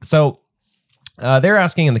 whatever. They're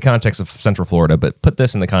asking in the context of Central Florida, but put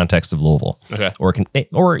this in the context of Louisville. Okay.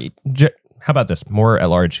 How about this? More at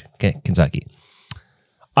large, Kentucky.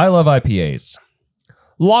 I love IPAs.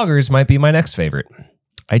 Lagers might be my next favorite.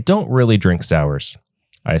 I don't really drink sours.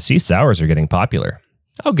 I see sours are getting popular.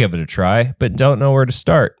 I'll give it a try, but don't know where to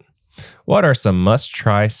start. What are some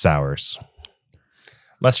must-try sours?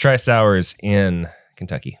 Must-try sours in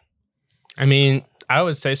Kentucky. I mean, I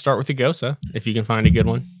would say start with the Gosa if you can find a good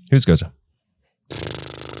one. Who's Goza?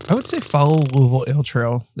 I would say follow Louisville Ale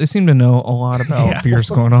Trail. They seem to know a lot about beers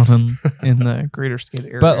going on in the greater Skid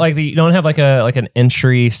area. But you don't have an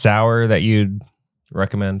entry sour that you'd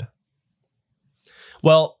recommend?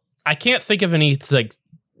 Well, I can't think of any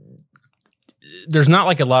there's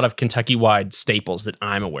not a lot of Kentucky-wide staples that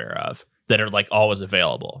I'm aware of that are always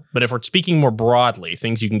available. But if we're speaking more broadly,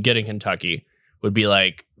 things you can get in Kentucky would be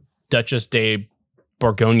Duchess de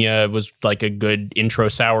Bourgogne was a good intro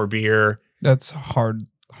sour beer. That's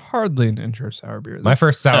hardly an intro sour beer. My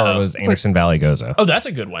first sour was Anderson Valley Goza. Oh, that's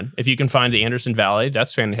a good one. If you can find the Anderson Valley,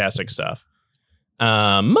 that's fantastic stuff.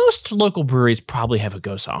 Most local breweries probably have a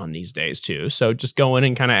Gosa on these days too. So just go in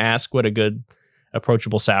and kind of ask what a good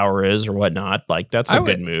approachable sour is or whatnot. That's a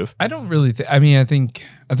good move. I don't really think. I mean, I think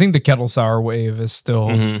the kettle sour wave is still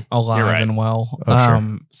alive right. and well. Oh,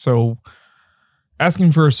 sure. So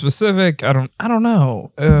asking for a specific, I don't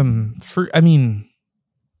know.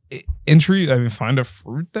 Entry. I mean, find a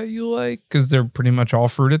fruit that you like because they're pretty much all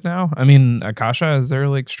fruited now. I mean, Akasha is there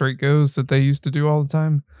straight goes that they used to do all the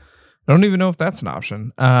time. I don't even know if that's an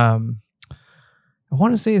option. I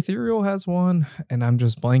want to say Ethereal has one, and I'm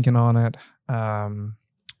just blanking on it. I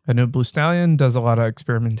know Blue Stallion does a lot of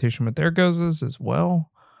experimentation with their gozas as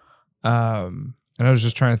well. And I was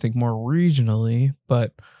just trying to think more regionally,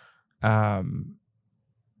 but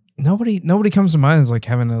nobody comes to mind as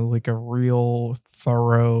having a real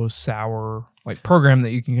thorough sour program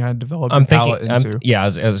that you can kind of develop your palate into. I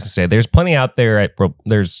was gonna say there's plenty out there.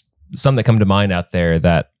 There's some that come to mind out there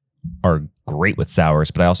that are great with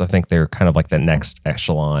sours, but I also think they're kind of the next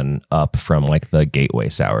echelon up from the gateway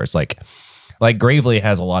sours. Like Gravely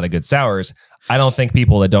has a lot of good sours. I don't think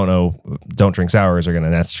people that don't drink sours are going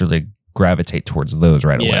to necessarily gravitate towards those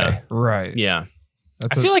right away. Right. Yeah.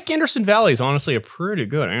 I feel like Anderson Valley is honestly a pretty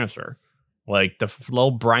good answer. The little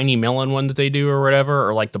briny melon one that they do or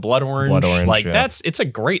whatever, or the blood orange. It's a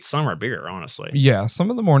great summer beer, honestly. Yeah, some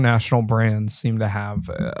of the more national brands seem to have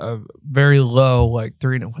a very low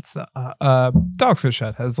what's the Dogfish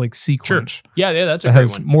Head has Sea Quench. Sure. Yeah, that's a it great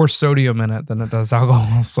has one. more sodium in it than it does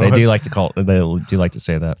alcohol. So They do like to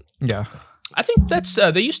say that. Yeah. I think that's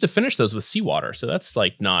they used to finish those with seawater, so that's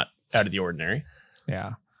not out of the ordinary. Yeah.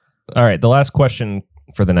 All right, the last question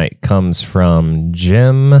for the night comes from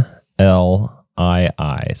Jim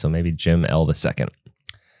L.I.I. So maybe Jim L. the second.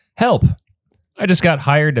 Help! I just got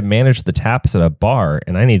hired to manage the taps at a bar,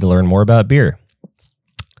 and I need to learn more about beer.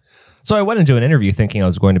 So I went into an interview thinking I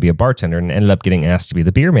was going to be a bartender and ended up getting asked to be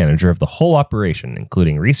the beer manager of the whole operation,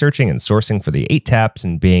 including researching and sourcing for the 8 taps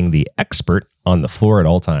and being the expert on the floor at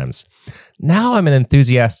all times. Now I'm an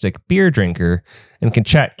enthusiastic beer drinker and can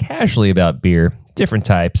chat casually about beer, different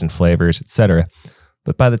types and flavors, etc.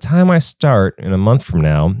 But by the time I start in a month from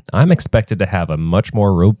now, I'm expected to have a much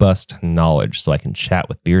more robust knowledge so I can chat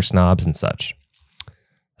with beer snobs and such.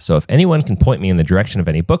 So if anyone can point me in the direction of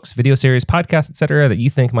any books, video series, podcasts, etc. that you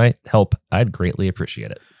think might help, I'd greatly appreciate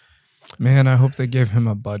it. Man, I hope they give him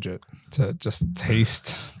a budget to just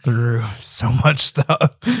taste through so much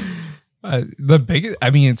stuff.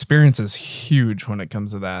 Experience is huge when it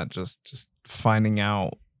comes to that. Just finding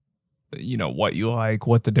out, what you like,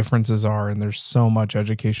 what the differences are, and there's so much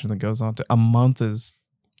education that goes on to a month is.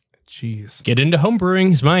 Jeez. Get into home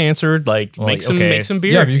brewing is my answer. Make some beer.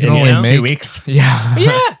 Yeah, if you can only make 2 weeks. Yeah.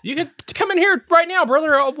 Yeah, you can come in here right now,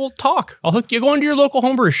 brother. We'll talk. I'll hook you. Go into your local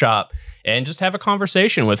homebrew shop and just have a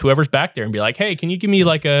conversation with whoever's back there and be like, hey, can you give me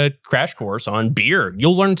like a crash course on beer?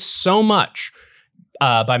 You'll learn so much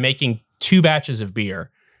by making 2 batches of beer.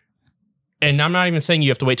 And I'm not even saying you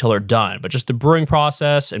have to wait till they're done, but just the brewing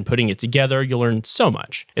process and putting it together, you'll learn so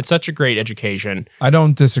much. It's such a great education. I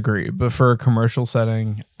don't disagree, but for a commercial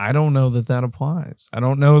setting, I don't know that applies. I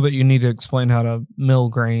don't know that you need to explain how to mill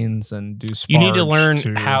grains and do sparge. You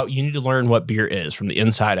need to learn what beer is from the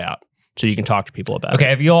inside out so you can talk to people about it. Okay,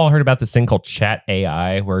 have you all heard about this thing called Chat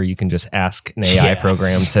AI, where you can just ask an AI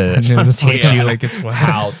program to teach you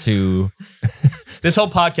how to... This whole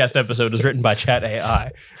podcast episode is written by Chat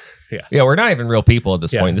AI. Yeah, we're not even real people at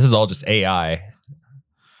this point. This is all just AI.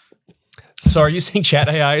 So are you saying Chat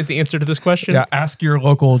AI is the answer to this question? Yeah, ask your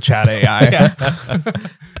local Chat AI.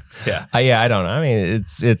 I don't know. I mean,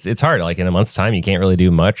 it's hard. Like in a month's time, you can't really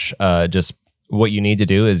do much. Just what you need to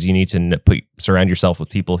do is you need to surround yourself with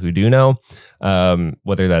people who do know,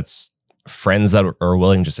 whether that's friends that are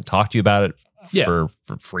willing just to talk to you about it for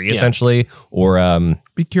free, essentially, or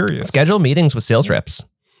be curious. Schedule meetings with sales reps.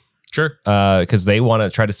 Sure. Because they want to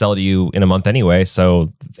try to sell to you in a month anyway. So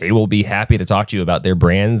they will be happy to talk to you about their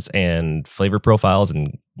brands and flavor profiles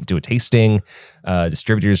and do a tasting.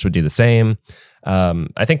 Distributors would do the same.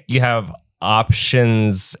 I think you have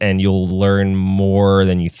options and you'll learn more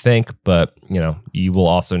than you think, but you will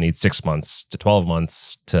also need 6 months to 12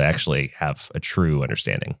 months to actually have a true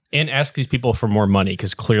understanding. And ask these people for more money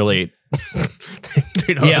because clearly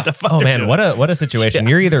they don't know what the fuck they're doing. what a situation.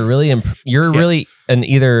 You're either really really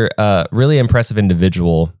impressive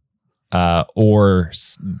individual or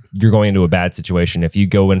you're going into a bad situation if you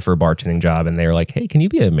go in for a bartending job and they're like, hey, can you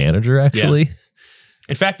be a manager actually? Yeah.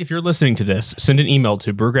 In fact, if you're listening to this, send an email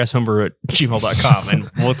to brewgrasshomebrew@gmail.com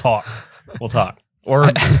and we'll talk. Or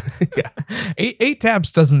 8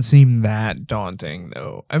 taps doesn't seem that daunting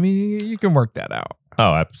though. I mean, you can work that out.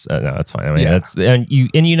 Oh, no, that's fine. I mean, that's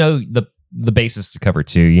the basis to cover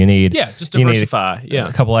too. You need just diversify.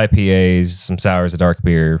 A couple IPAs, some sours, a dark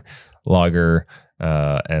beer, lager,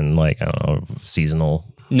 and I don't know,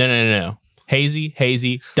 seasonal. No. Hazy,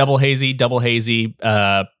 double hazy,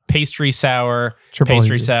 pastry sour, triple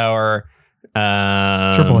hazy.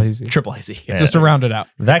 Yeah. Just to round it out.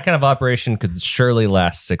 That kind of operation could surely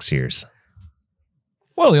last 6 years.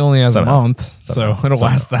 Well, he only has a month, so it'll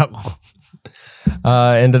last that long.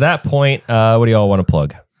 And to that point, what do y'all want to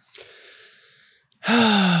plug?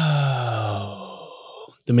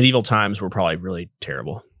 The medieval times were probably really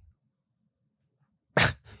terrible.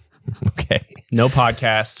 Okay. No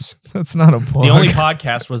podcasts. That's not a plug. The only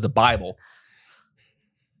podcast was the Bible.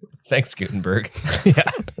 Thanks, Gutenberg. Yeah.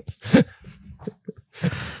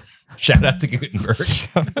 Shout out to Gutenberg.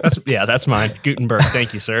 That's mine. Gutenberg.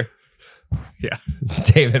 Thank you, sir. Yeah.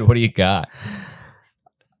 David, what do you got?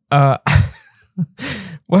 Well,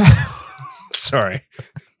 sorry.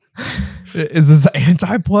 Is this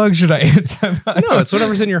anti-plug? Should I anti? No, it's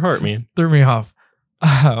whatever's in your heart, man. Threw me off.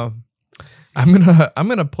 I'm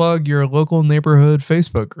gonna plug your local neighborhood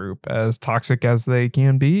Facebook group. As toxic as they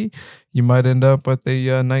can be, you might end up with a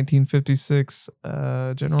 1956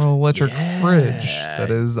 General Electric fridge that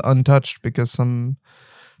is untouched because some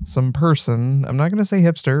person, I'm not gonna say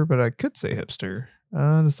hipster, but I could say hipster,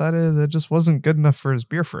 decided that just wasn't good enough for his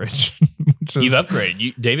beer fridge. You've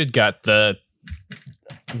upgraded. David got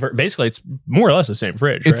basically it's more or less the same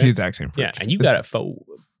fridge. It's the exact same fridge. Yeah, and you got it for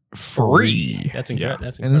free. That's incredible.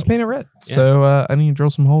 That's incredible. And it's painted red. Yeah. So I need to drill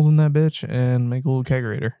some holes in that bitch and make a little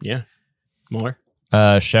kegerator. Yeah. More.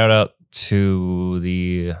 Shout out to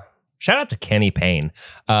the Shout out to Kenny Payne.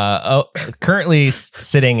 Currently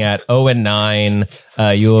sitting at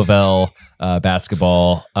 0-9 U of L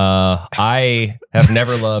basketball. I have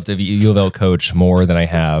never loved a U of L coach more than I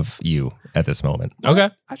have you at this moment. Okay.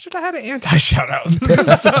 I should have had an anti-shout out.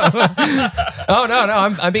 Oh no,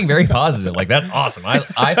 I'm being very positive. Like that's awesome.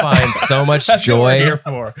 I find so much That's what we're joy. here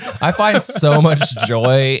for. I find so much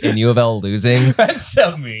joy in U of L losing. That's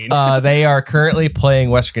so mean. They are currently playing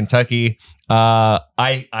Western Kentucky.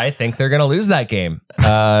 I think they're gonna lose that game.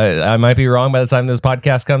 I might be wrong by the time this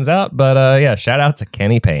podcast comes out, but yeah, shout out to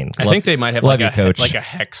Kenny Payne. I think they might have love like you, a coach.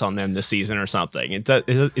 hex on them this season or something.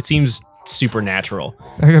 It seems supernatural.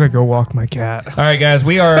 I gotta go walk my cat. All right, guys,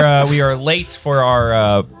 we are late for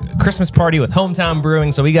our Christmas party with Hometown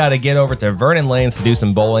Brewing, so we got to get over to Vernon Lanes to do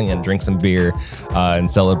some bowling and drink some beer and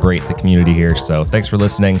celebrate the community here. So thanks for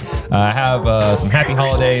listening. Have some happy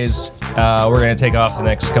holidays. We're gonna take off the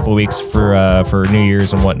next couple of weeks for New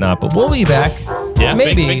Year's and whatnot, but we'll be back. Yeah,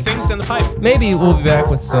 maybe big things down the pipe. maybe we'll be back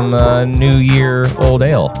with some New Year old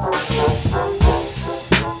ale.